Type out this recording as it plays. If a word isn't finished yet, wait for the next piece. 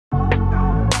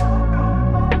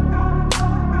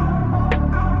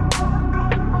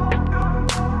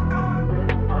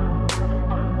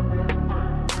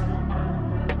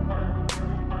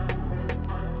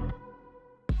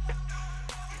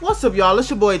What's up, y'all? It's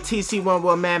your boy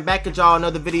TC11, man. Back at y'all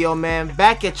another video, man.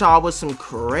 Back at y'all with some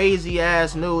crazy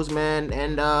ass news, man.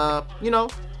 And you know,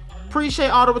 appreciate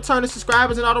all the returning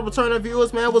subscribers and all the returning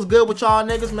viewers, man. What's good with y'all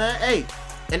niggas, man? Hey,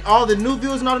 and all the new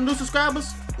viewers and all the new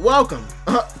subscribers, welcome.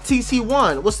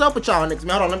 TC1, what's up with y'all niggas,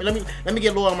 man? Hold on, let me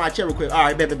get low on my chair real quick. All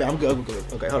right, baby, I'm good.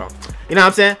 Okay, hold on. You know what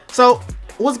I'm saying? So,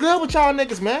 what's good with y'all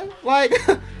niggas, man? Like,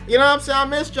 you know what I'm saying? I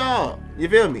missed y'all. You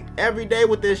feel me? Every day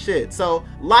with this shit. So,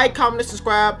 like, comment, and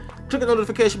subscribe. Click the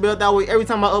notification bell. That way, every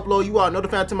time I upload, you are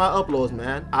notified to my uploads,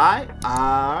 man. Alright?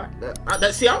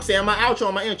 See, I'm saying my outro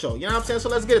and my intro. You know what I'm saying? So,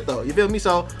 let's get it, though. You feel me?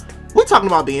 So, we're talking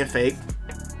about being fake.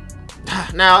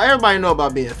 Now, everybody know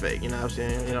about being fake. You know what I'm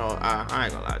saying? You know, I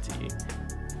ain't gonna lie to you.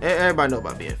 Everybody know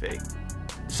about being fake.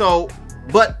 So,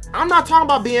 but I'm not talking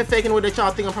about being fake in the way that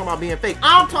y'all think I'm talking about being fake.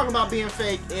 I'm talking about being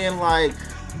fake in, like,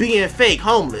 being fake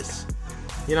homeless.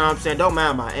 You know what I'm saying? Don't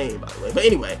mind my aim, by the way. But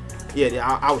anyway,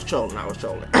 yeah, I was trolling.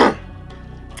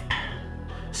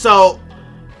 So,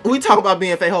 we talk about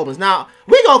being fake homeless. Now,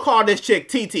 we gonna call this chick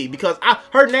TT because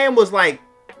her name was like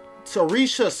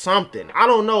Tarisha something. I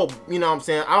don't know, you know what I'm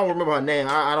saying? I don't remember her name.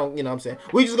 I don't, you know what I'm saying?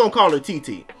 We just gonna call her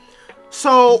TT.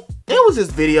 So, it was this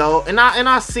video, and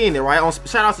I seen it, right?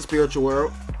 Shout out to Spiritual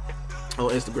World on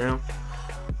Instagram.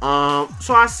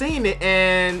 So I seen it,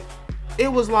 and it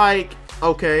was like,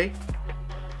 okay.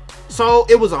 So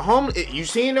it was a home. You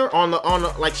seen her on the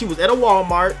like she was at a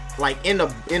Walmart, like in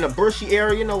the bushy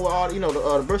area, you know, where all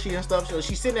the bushy and stuff. So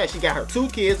she's sitting there. She got her 2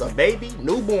 kids, a baby,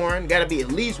 newborn, got to be at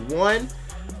least one,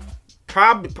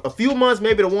 probably a few months,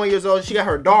 maybe to 1 year old. She got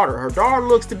her daughter. Her daughter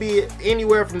looks to be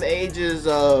anywhere from the ages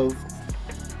of,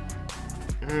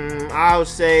 I would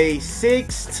say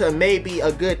 6 to maybe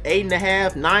a good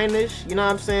 8.5, 9ish. You know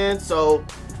what I'm saying? So.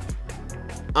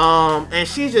 And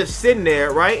she's just sitting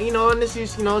there, right? You know, and this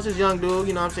is, you know, it's this young dude,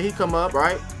 you know what I'm saying? He come up,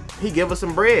 right? He give her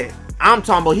some bread. I'm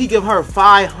talking about he give her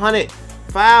 500.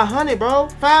 500, bro.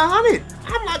 500.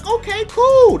 I'm like, okay,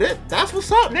 cool. That's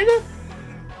what's up, nigga.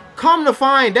 Come to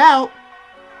find out,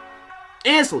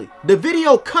 instantly, the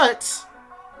video cuts,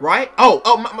 right?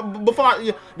 Before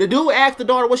the dude asked the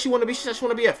daughter what she want to be. She said she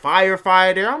want to be a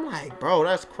firefighter. I'm like, bro,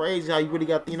 that's crazy how you really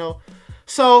got, you know.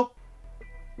 So,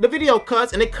 the video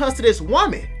cuts, and it cuts to this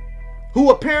woman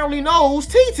who apparently knows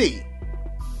TT,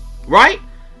 right?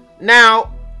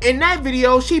 Now, in that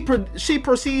video, she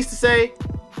proceeds to say,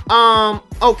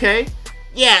 okay,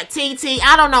 yeah, TT,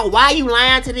 I don't know why you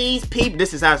lying to these people.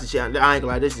 This is how she sounds. I ain't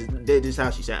gonna lie, this is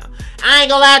how she sounds. I ain't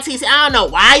gonna lie, TT, I don't know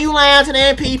why you lying to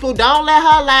them people. Don't let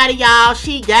her lie to y'all.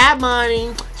 She got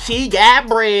money. She got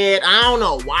bread. I don't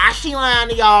know why she lying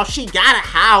to y'all. She got a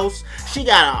house. She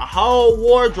got a whole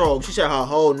wardrobe. She said her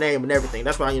whole name and everything.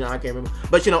 That's why, you know, I can't remember.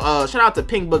 But, you know, shout out to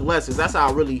Pink Book Lessons. That's how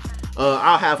I really,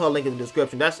 I'll have her link in the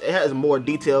description. It has a more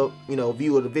detailed, you know,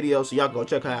 view of the video. So y'all go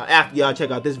check her out after y'all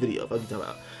check out this video. What you talking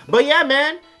about? But yeah,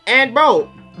 man. And bro,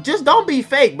 just don't be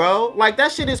fake, bro. Like,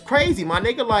 that shit is crazy, my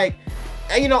nigga. Like,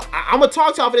 and, you know, I'm gonna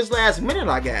talk to y'all for this last minute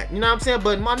I got. You know what I'm saying?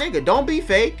 But my nigga, don't be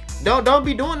fake. Don't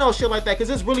be doing no shit like that, because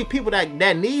there's really people that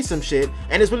need some shit,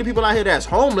 and there's really people out here that's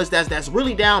homeless, that's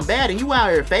really down bad, and you out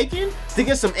here faking to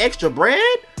get some extra bread?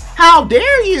 How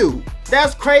dare you?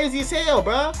 That's crazy as hell,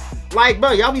 bro. Like,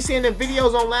 bro, y'all be seeing them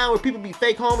videos online where people be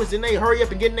fake homeless and they hurry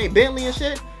up and get in their Bentley and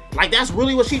shit. Like, that's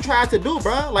really what she tried to do,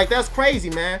 bro. Like, that's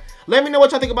crazy, man. Let me know what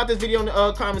y'all think about this video in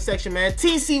the comment section, man.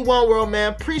 TC1 World,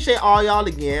 man. Appreciate all y'all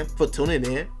again for tuning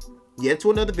in. Yet to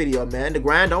another video, man. The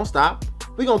grind don't stop.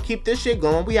 We gonna keep this shit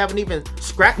going. We haven't even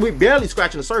we're barely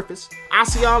scratching the surface. I'll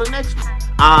see y'all in the next one.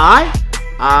 Alright.